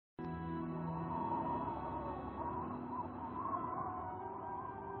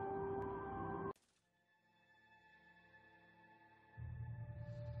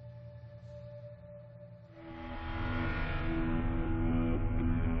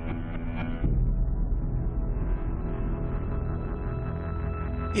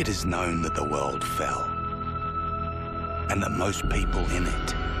It is known that the world fell, and that most people in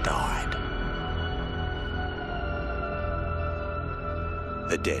it died.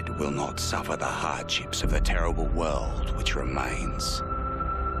 The dead will not suffer the hardships of the terrible world which remains.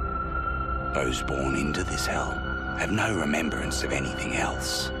 Those born into this hell have no remembrance of anything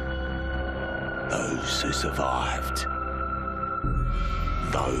else. Those who survived,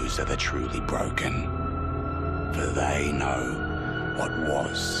 those are the truly broken, for they know what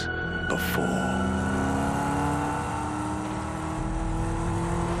was before.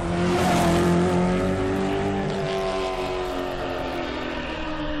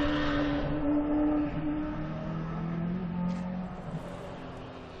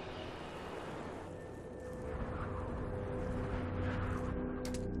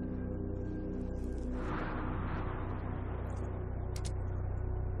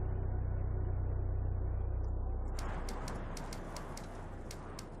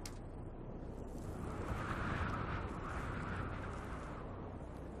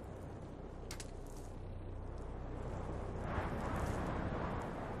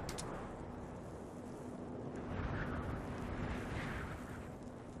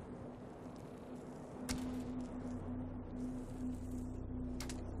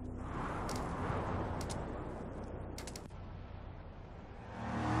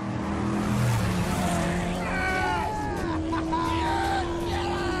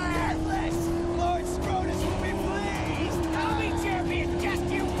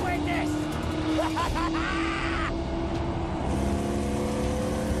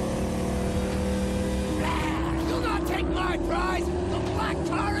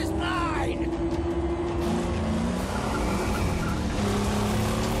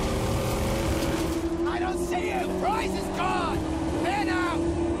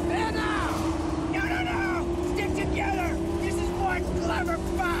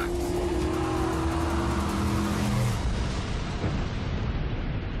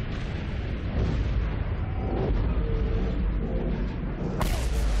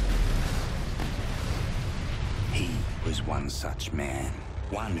 One such man,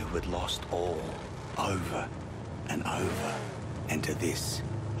 one who had lost all, over and over, and to this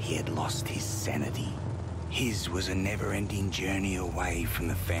he had lost his sanity. His was a never-ending journey away from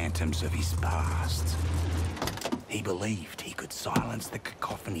the phantoms of his past. He believed he could silence the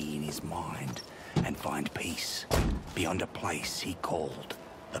cacophony in his mind and find peace beyond a place he called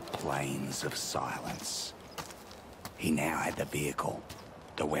the Plains of Silence. He now had the vehicle,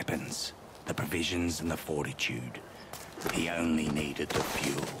 the weapons, the provisions and the fortitude. He only needed the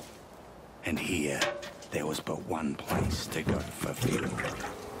fuel. And here, there was but one place to go for fuel.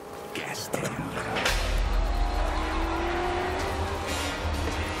 Gastown.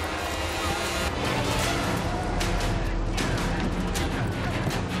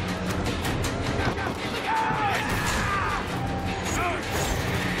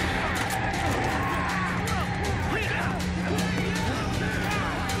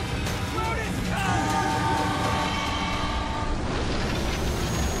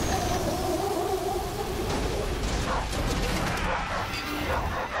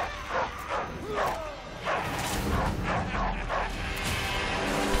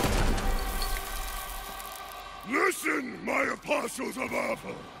 Listen, my apostles of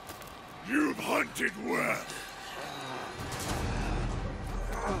Awful! You've hunted well.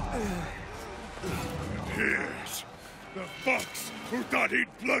 And here's the fox who thought he'd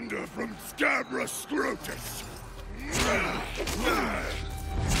plunder from Scabra Scrotus.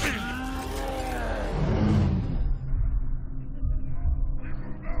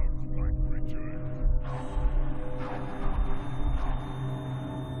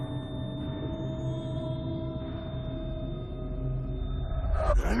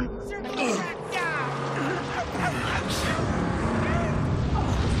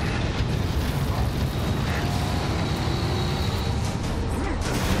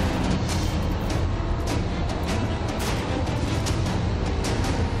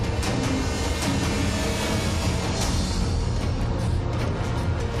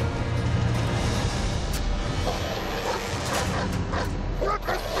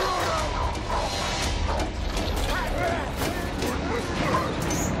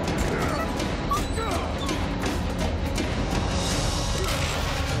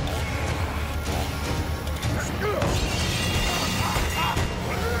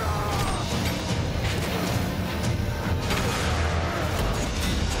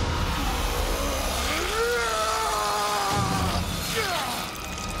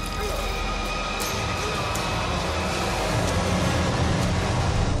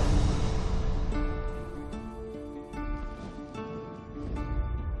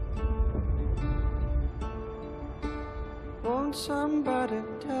 want somebody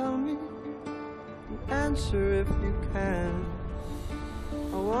to tell me, answer if you can.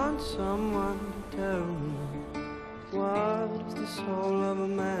 I want someone to tell me, what is the soul of a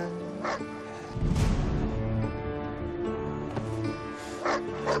man?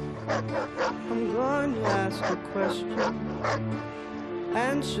 I'm going to ask a question,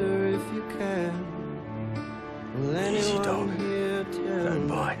 answer if you can. Will anyone here tell Don't me,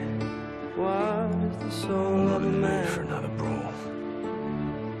 bite. what is the soul I'm not of a in the mood man? for another brawl.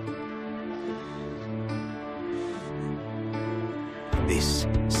 This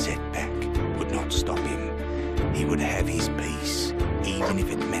setback would not stop him. He would have his peace, even if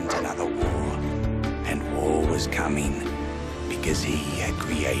it meant another war. And war was coming, because he had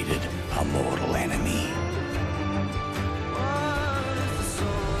created a mortal enemy. What is the soul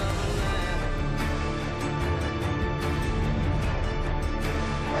of a man?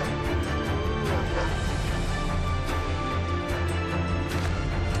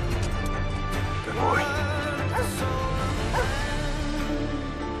 Good boy. What is the soul of a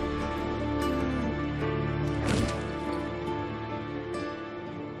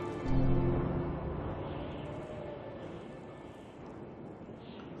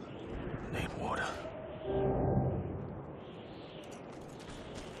Need water.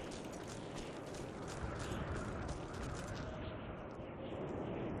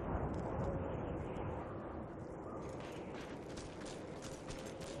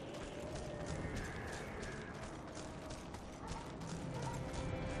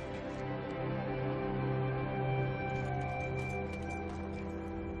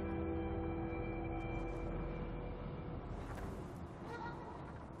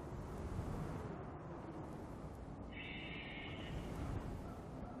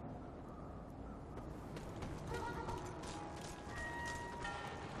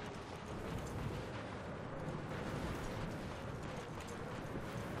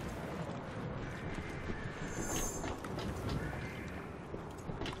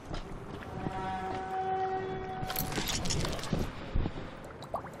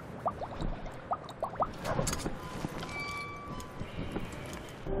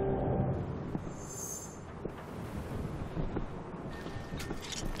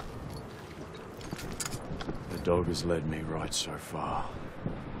 The dog has led me right so far.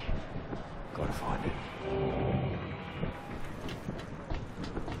 Gotta find it.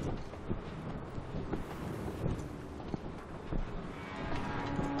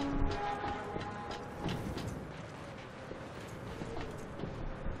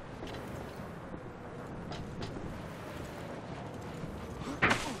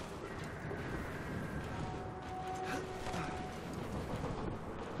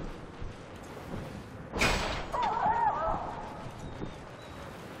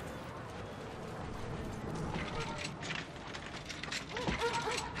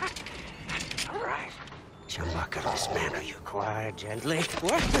 Chumbuckle, this man, are you quiet, gently?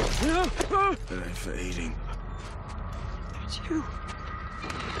 What? No! It ain't for eating. It's you.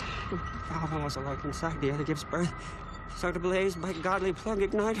 Power was like inside the other gives birth. So to blaze by godly plug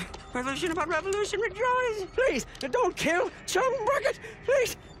ignite. Revolution about revolution, rejoice! Please, don't kill Chumbuckle!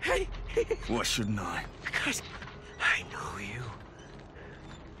 Please! Hey! Why shouldn't I? Because I know you.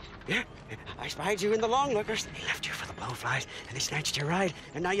 Yeah, I spied you in the long lookers. They left you for the blowflies, and they snatched your ride.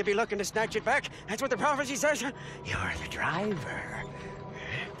 And now you'll be looking to snatch it back. That's what the prophecy says. You're the driver.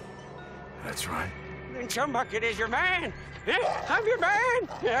 That's right. Then Chumbuckle is your man. Yeah, I'm your man.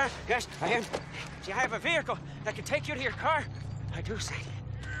 Yeah, yes, I am. See, I have a vehicle that can take you to your car. I do say.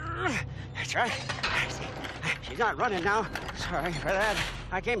 That's right. See, she's not running now. Sorry for that.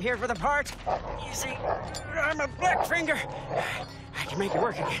 I came here for the parts. You see, I'm a black finger. I can make it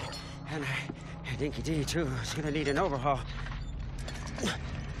work again. And Dinky D, too, is gonna need an overhaul.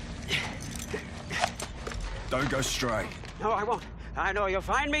 Don't go stray. No, I won't. I know you'll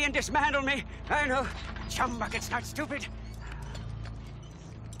find me and dismantle me. I know. Chumbuckle's not stupid.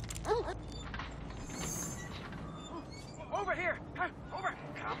 Over here. Over.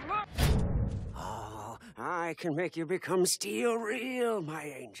 Come up. Oh, I can make you become steel real, my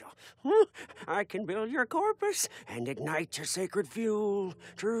angel. I can build your corpus and ignite your sacred fuel.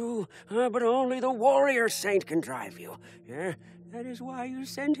 True, but only the warrior saint can drive you. Yeah, that is why you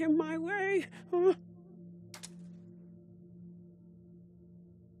send him my way.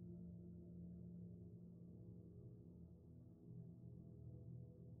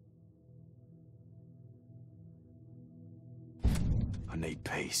 I need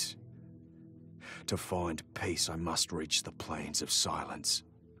peace. To find peace, I must reach the plains of silence.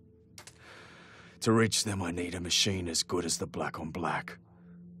 To reach them, I need a machine as good as the Black on Black.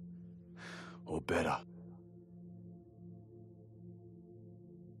 Or better.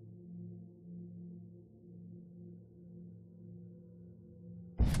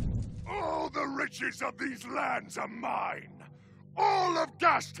 riches of these lands are mine. All of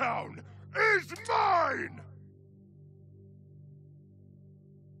Gastown is mine!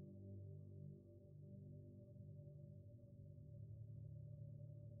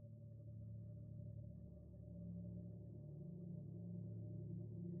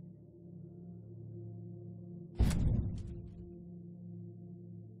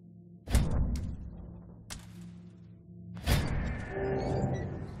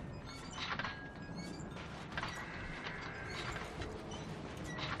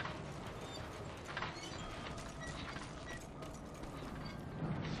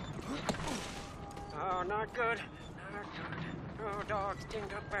 Oh, not good. Not good. Oh, dog's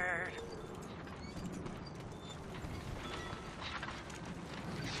dinged up bad.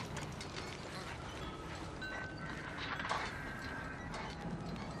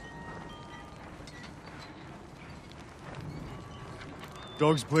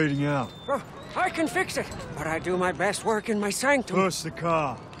 Dog's bleeding out. Oh, I can fix it, but I do my best work in my sanctum. Push the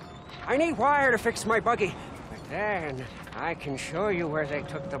car. I need wire to fix my buggy, but then I can show you where they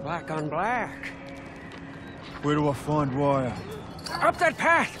took the black on black. Where do I find wire? Up that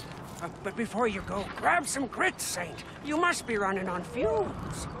path! But before you go, grab some grits, Saint. You must be running on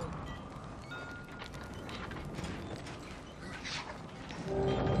fumes.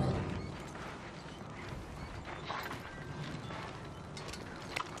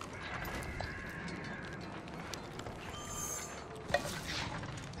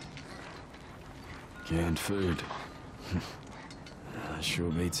 Canned food. Sure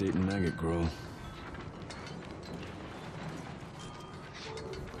beats eating nugget gruel.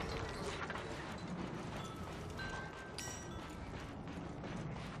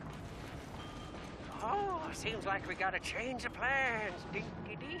 Oh, seems like we gotta change the plans,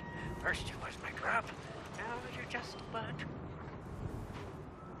 Dinky-Dee. First you was my grub, now you're just a bud.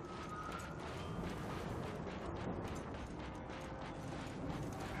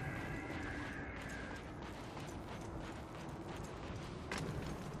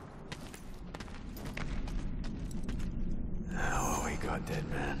 What we got, dead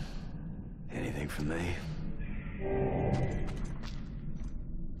man? Anything for me?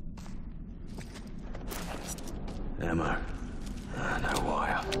 Ammo. No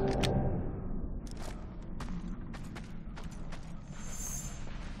wire.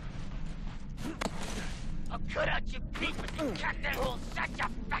 I'll cut out your beak with the cat that will shut your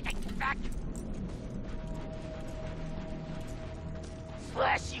fucking back!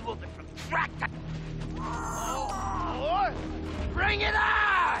 Slash you open from crack to... Oh, bring it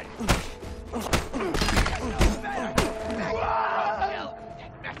on! No better! Kill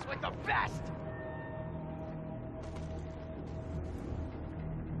and mess with the best!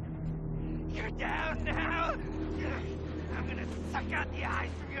 You're down now? I'm gonna suck out the eyes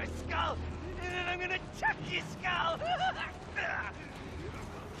from your skull, and then I'm gonna chuck your skull!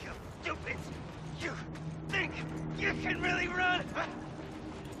 You stupids! You think you can really run?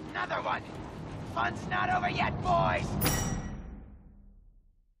 Another one! Fun's not over yet, boys!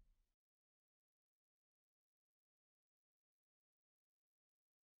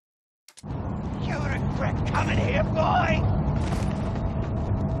 You regret coming here, boy!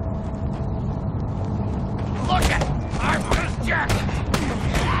 Look at our first jerk!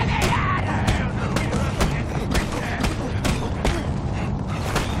 Let me at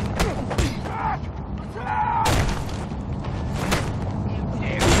You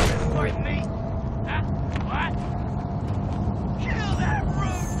dare destroy me? Huh? What? Kill that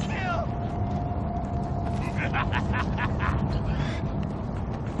roadkill!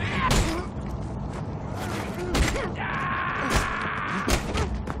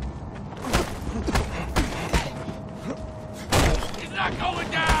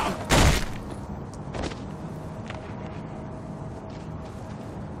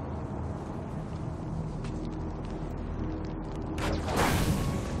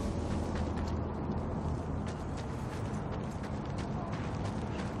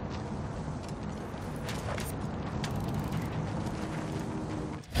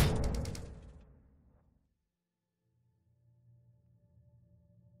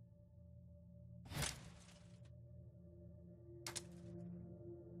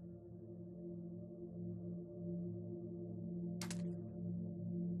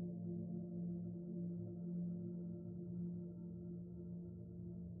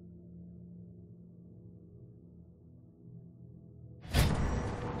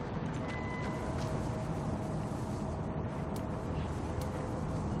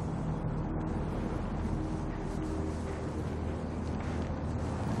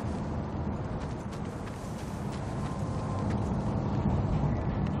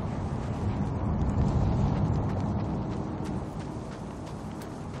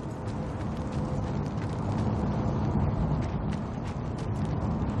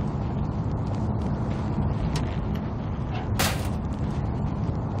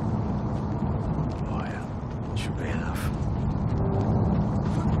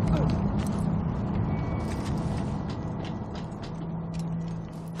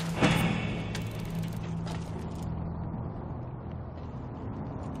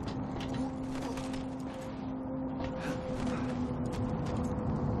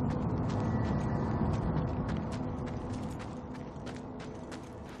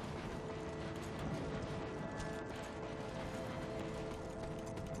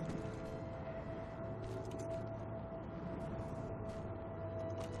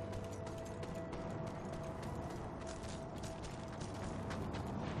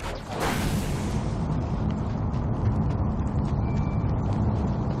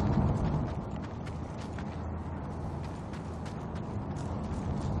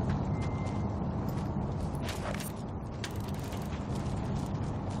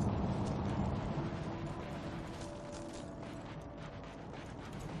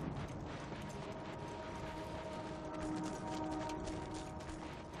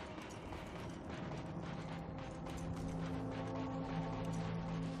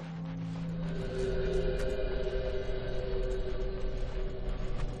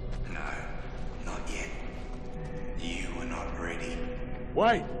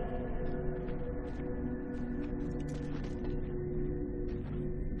 Wait!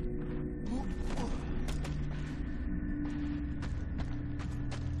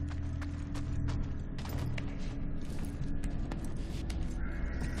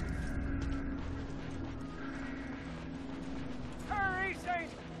 Hurry, Saint!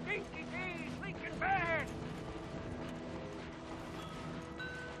 Dinky D's leaking bad!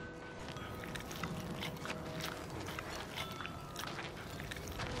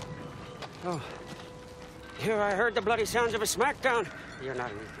 Oh, here I heard the bloody sounds of a smackdown. You're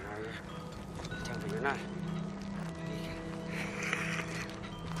not leaking, are you? Tell me you're not.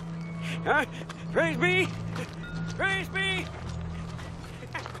 Huh? Praise be! Praise be!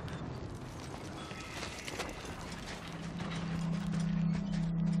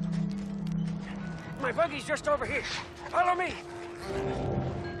 My buggy's just over here. Follow me.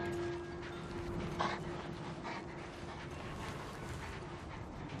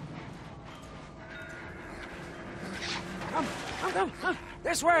 Come.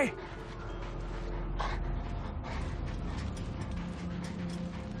 This way.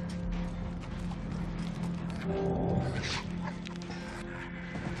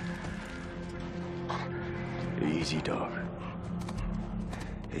 Easy, dog.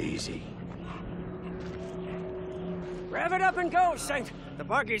 Easy. Rev it up and go, Saint. The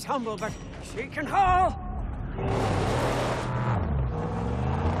buggy's humble, but she can haul.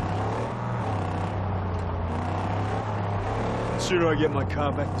 The sooner I get my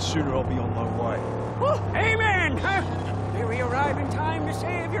car back, the sooner I'll be on my way. Woo, amen! Huh? May we arrive in time to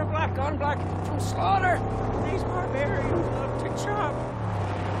save your black on black from slaughter. These barbarians love to chop.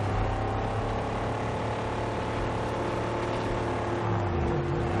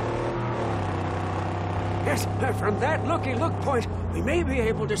 Yes, from that looky-look point, we may be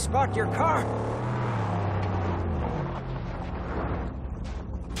able to spot your car.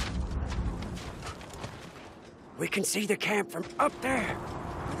 We can see the camp from up there,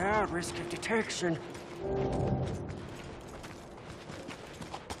 without risk of detection.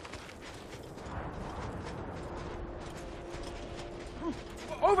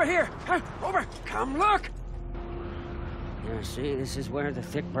 Over here! Huh? Over! Come look! Yeah, see, this is where the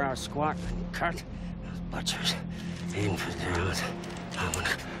thick brow squat and cut. Butchers, infidels.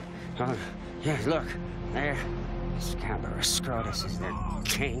 Oh, yeah, look, there. Scabrous Scrotus is their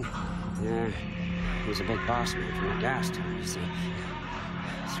king. Yeah, he's a big boss man from the gas town, you see.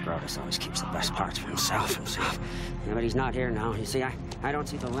 Scrotus always keeps the best parts for himself. Yeah, but he's not here now. You see, I don't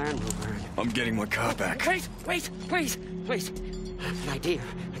see the Land Rover. I'm getting my car back. Wait, please. An idea.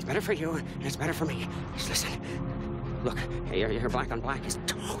 It's better for you, and it's better for me. Just listen. Look, your black on black is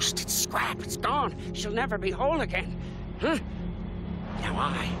toast. It's scrap. It's gone. She'll never be whole again. Huh? Now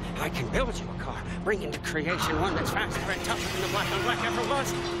I can build you a car, bring into creation one that's faster and tougher than the black on black ever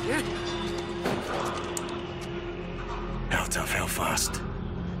was. Yeah? How tough, how fast?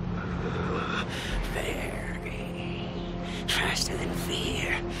 Very. Faster than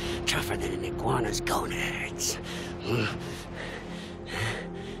fear. Tougher than an iguana's gonads.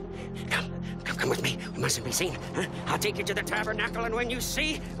 Come with me. We mustn't be seen. Huh? I'll take you to the tabernacle, and when you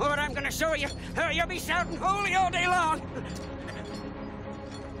see what I'm going to show you, you'll be shouting holy all day long.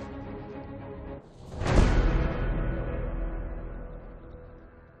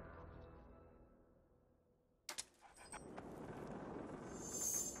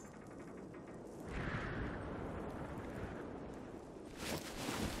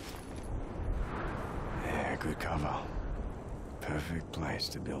 Yeah, good cover. Perfect place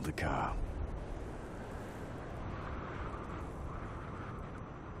to build a car.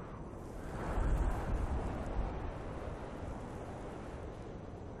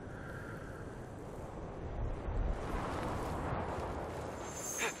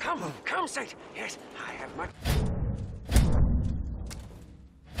 Come, Saint. Yes, I have my...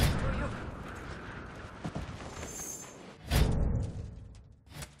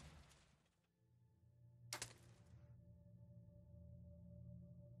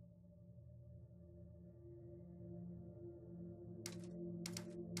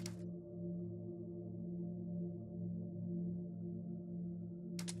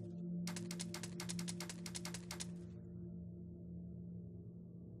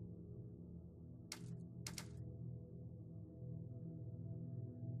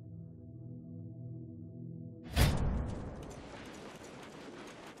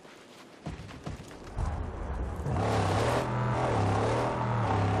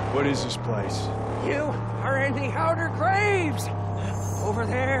 What is this place? You are in the outer graves. Over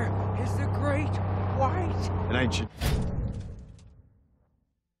there is the Great White. An ancient...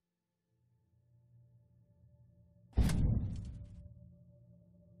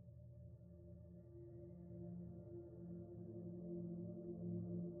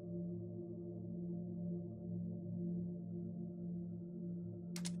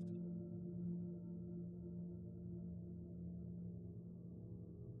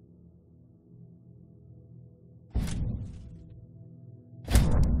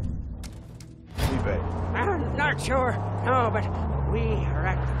 not sure. No, but we are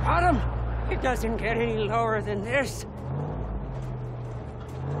at the bottom. It doesn't get any lower than this.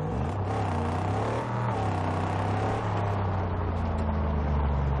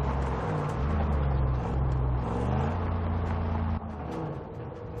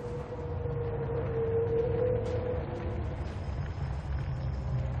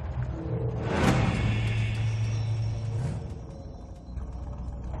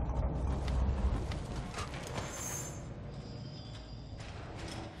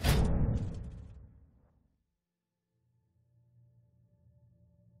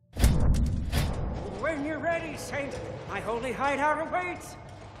 When you're ready, Saint, my holy hideout awaits.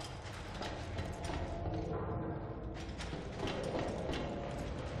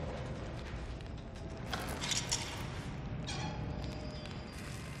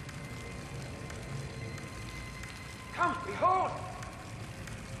 Come, behold.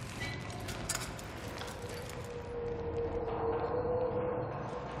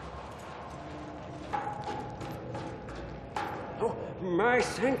 Oh, my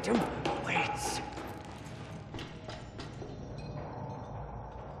sanctum waits.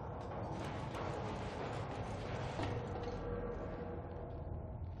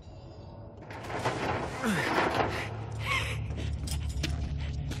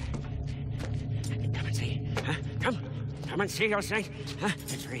 Come and see, O Saint.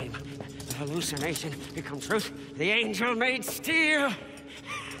 The dream, the hallucination become truth. The angel made steel.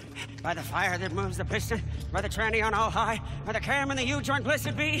 By the fire that moves the piston, by the tranny on all high, by the cam and the U-joint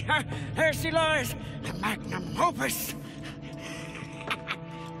blessed be, there she lies, the magnum opus.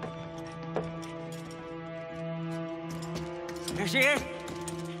 There she is.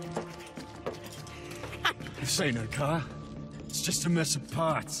 This ain't her car. It's just a mess of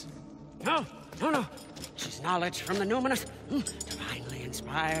parts. No. She's knowledge from the numinous, divinely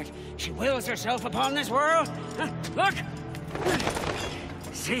inspired. She wills herself upon this world. Look!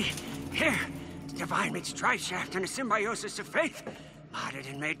 See, here, divine meets drive shaft and a symbiosis of faith. Modded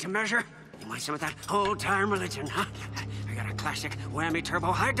and made to measure. You want some of that old-time religion, huh? I got a classic whammy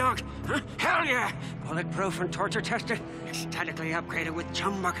turbo high dog, huh? Hell yeah! Bulletproof and torture tested. Statically upgraded with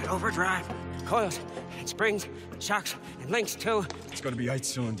chum bucket overdrive. Coils and springs, shocks and links too. It's gotta be 8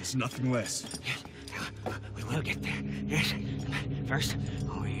 cylinders, nothing less. Yes, we will get there. Yes. First,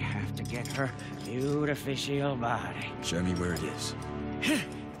 we have to get her beautificial body. Show me where it is.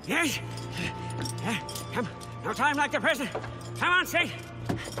 Yes. Come. No time like the present. Come on, Saint.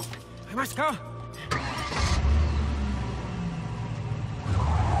 We must go.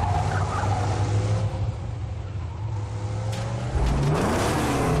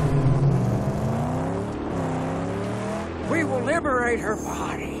 We will liberate her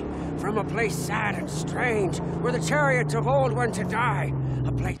body from a place sad and strange, where the chariots of old went to die.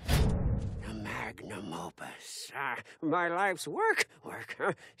 A place, a magnum opus. My life's work.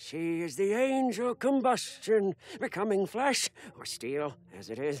 She is the angel combustion, becoming flesh, or steel,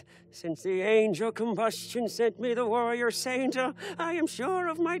 as it is. Since the angel combustion sent me the warrior saint, I am sure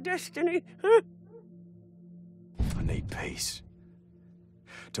of my destiny. I need peace.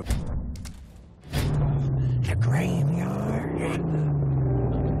 The graveyard.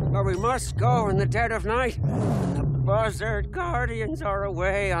 But we must go in the dead of night, when the buzzard guardians are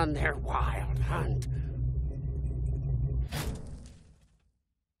away on their wild hunt.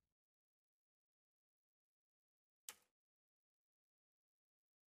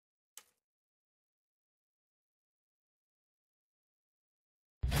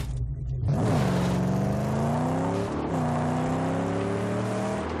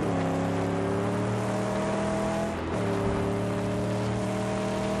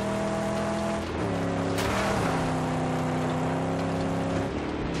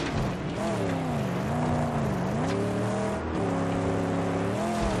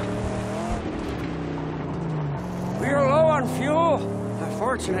 Fuel.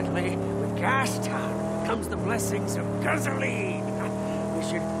 Fortunately, with Gastown comes the blessings of gasoline. We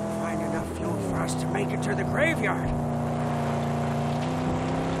should find enough fuel for us to make it to the graveyard.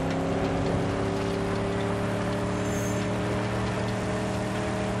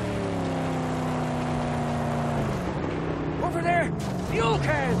 Over there, fuel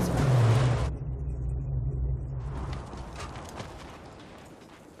cans.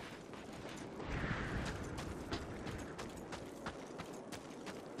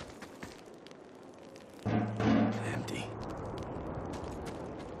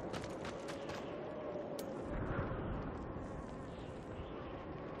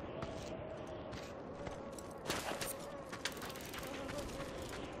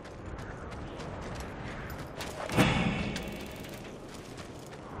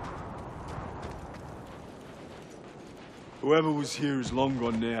 Whoever was here is long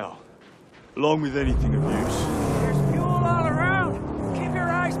gone now. Along with anything of use. There's fuel all around. Keep your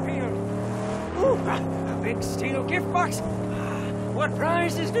eyes peeled. Ooh, a big steel gift box. What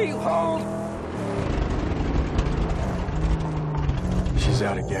prizes do you hold? She's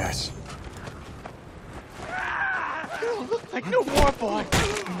out of gas. You look like no war boy.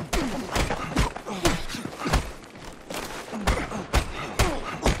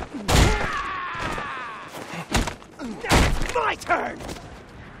 It's my turn!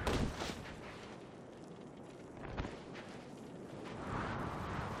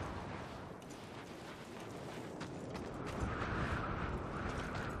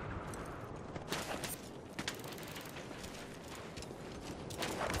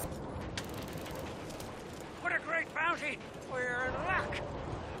 What a great bounty! We're in luck!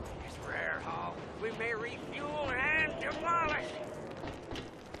 This rare haul, we may refuel and demolish!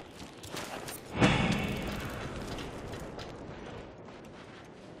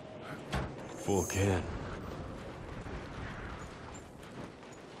 Full can.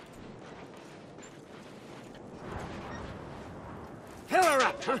 Fill her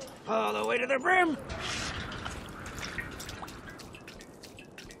up, huh? All the way to the brim!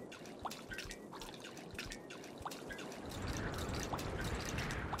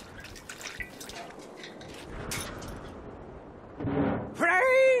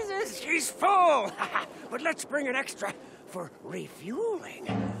 Praises, she's full! But let's bring an extra for refueling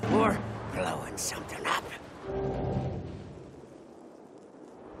or blowing something up.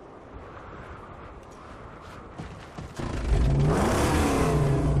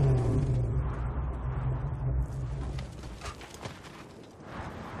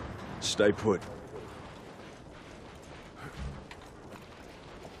 Stay put.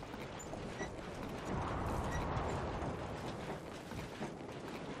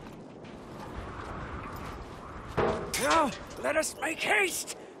 Now, let us make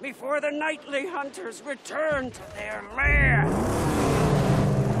haste before the nightly hunters return to their lair.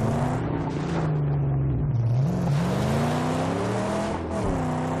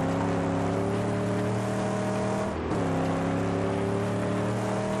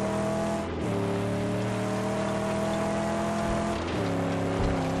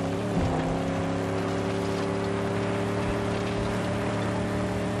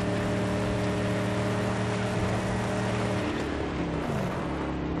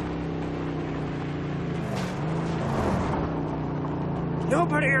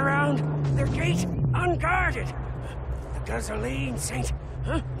 Nobody around. Their gate unguarded. The gasoline, Saint.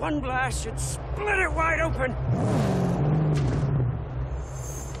 Huh? One blast should split it wide open.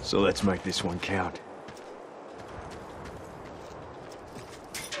 So let's make this one count.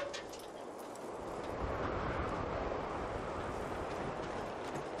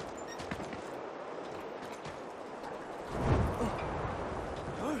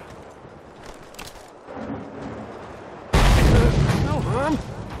 No harm.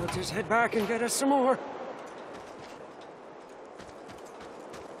 We'll just head back and get us some more.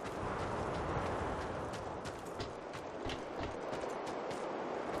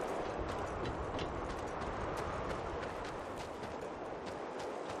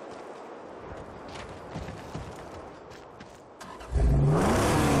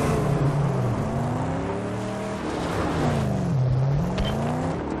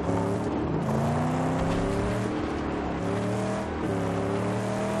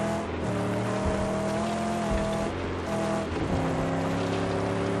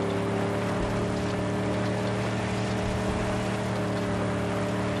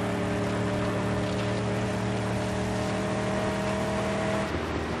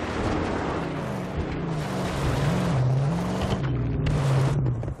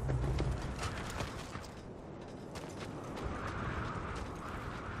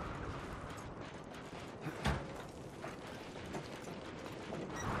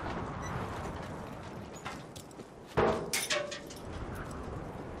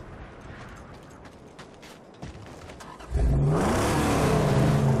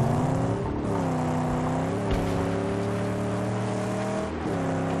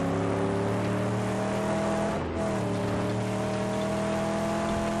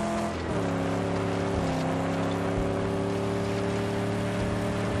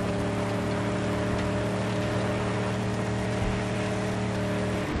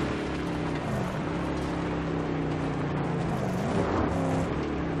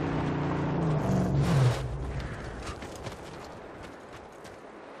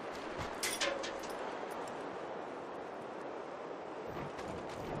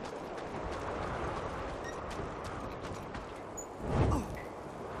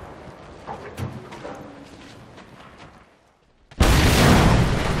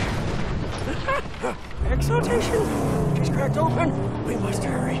 exaltation! She's cracked open! We must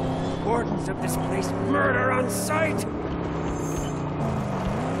hurry! Wardens of this place, murder on sight!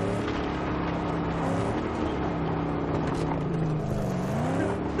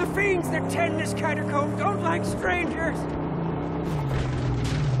 The fiends that tend this catacomb don't like strangers!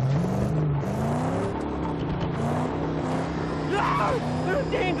 There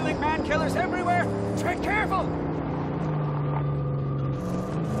are dangling man-killers everywhere! Tread careful!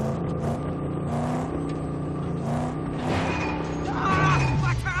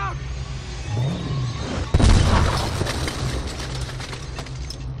 Watch out!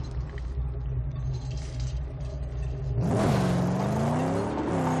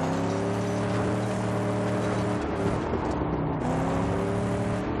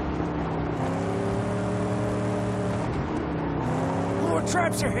 More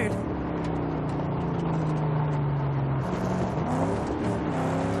traps ahead!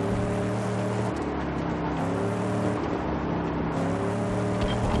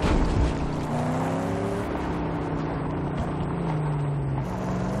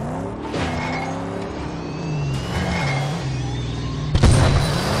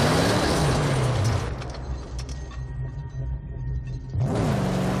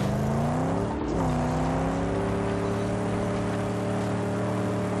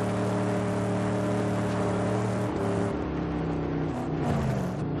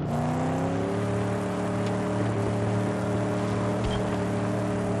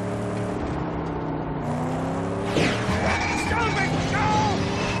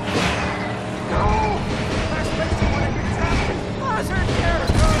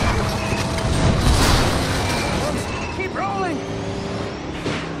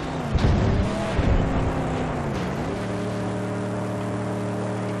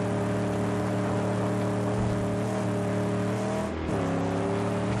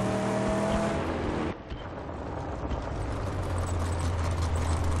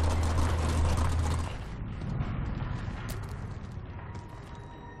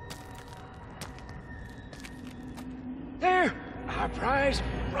 There! Our prize,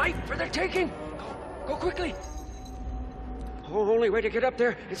 ripe for the taking! Go quickly! The only way to get up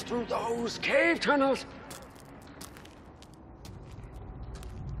there is through those cave tunnels!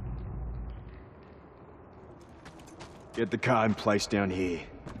 Get the car in place down here.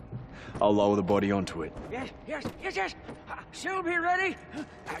 I'll lower the body onto it. Yes! She'll be ready,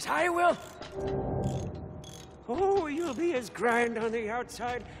 as I will! Oh, you'll be as grand on the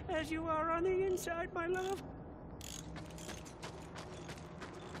outside as you are on the inside, my love.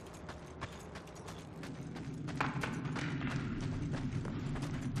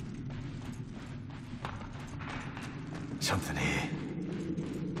 Something here.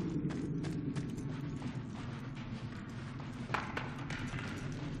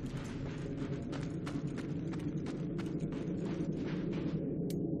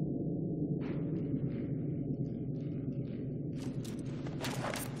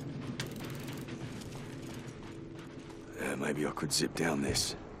 Maybe I could zip down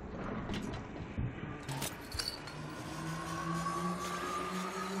this.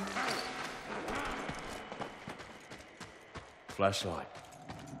 Flashlight.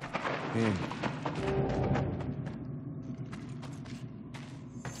 In.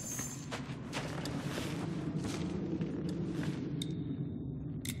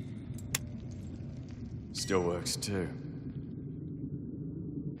 Still works too.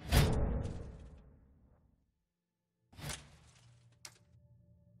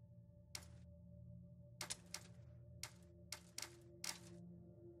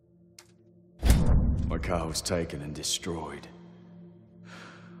 My car was taken and destroyed.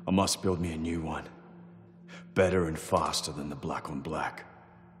 I must build me a new one. Better and faster than the black on black.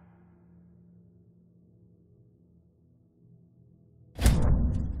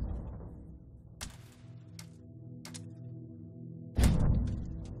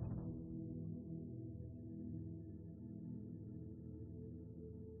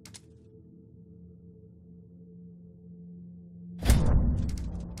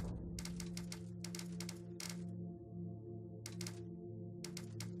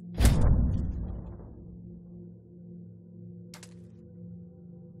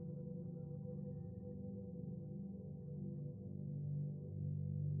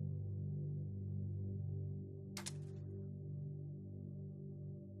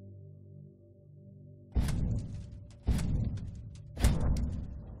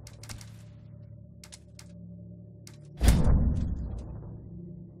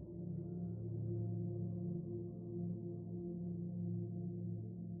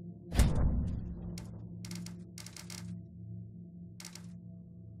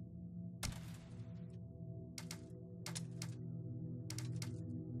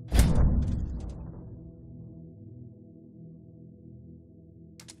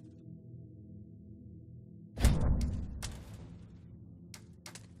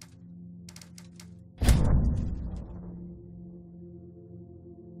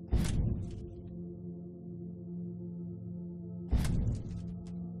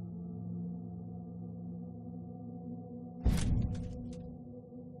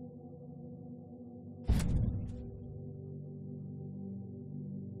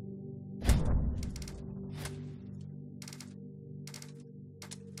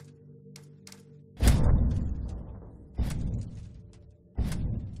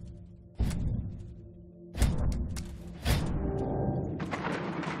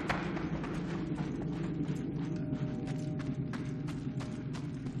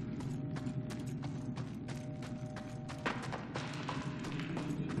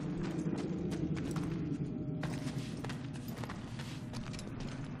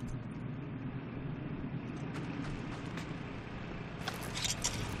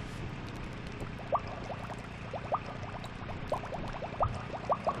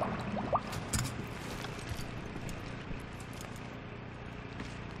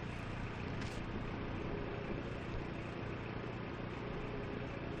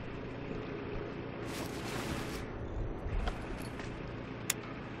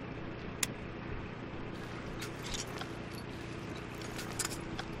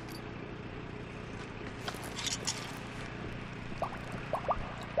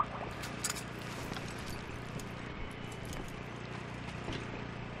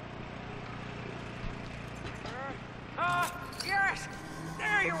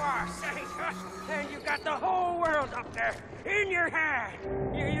 you are, Saint. And you got the whole world up there in your hand.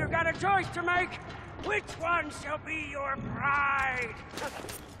 You got a choice to make. Which one shall be your bride?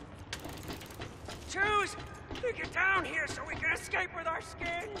 Choose. Get down here so we can escape with our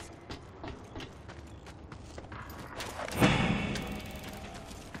skins.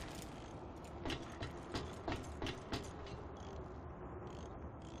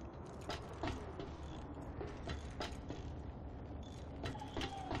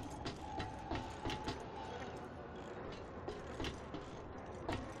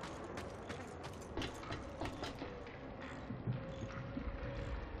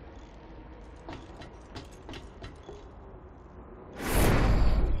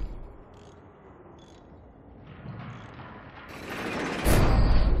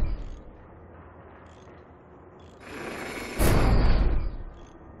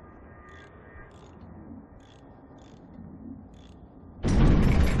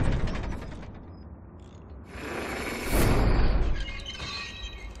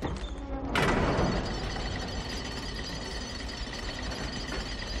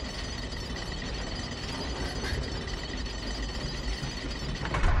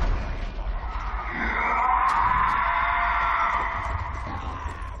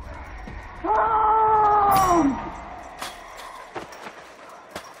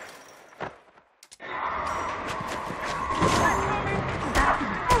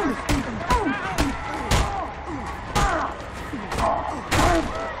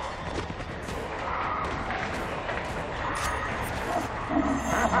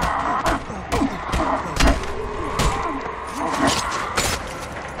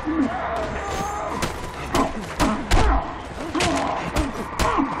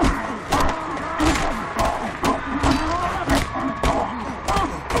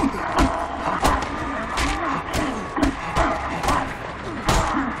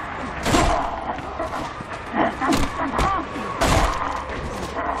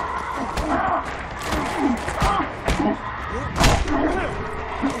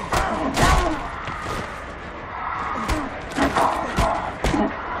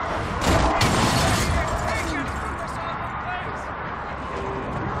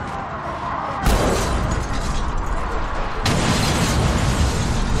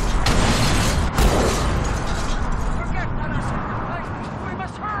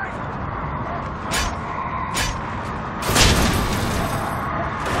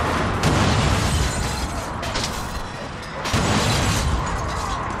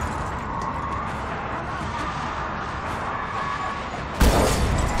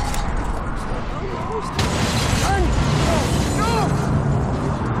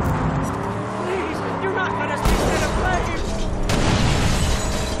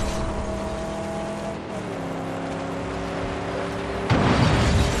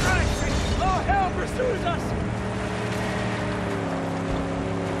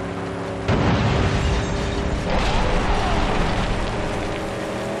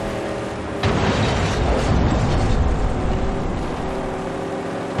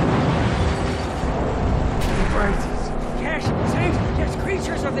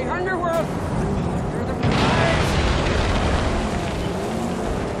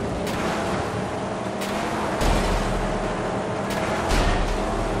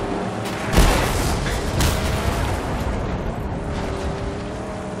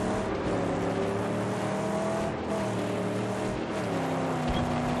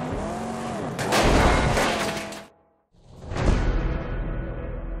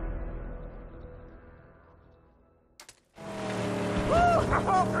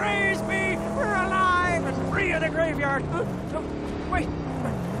 Oh, praise be! We're alive and free of the graveyard. Wait,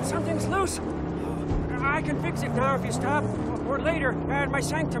 something's loose. I can fix it now if you stop, or later at my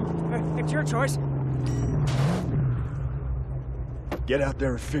sanctum. It's your choice. Get out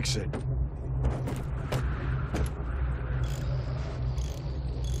there and fix it.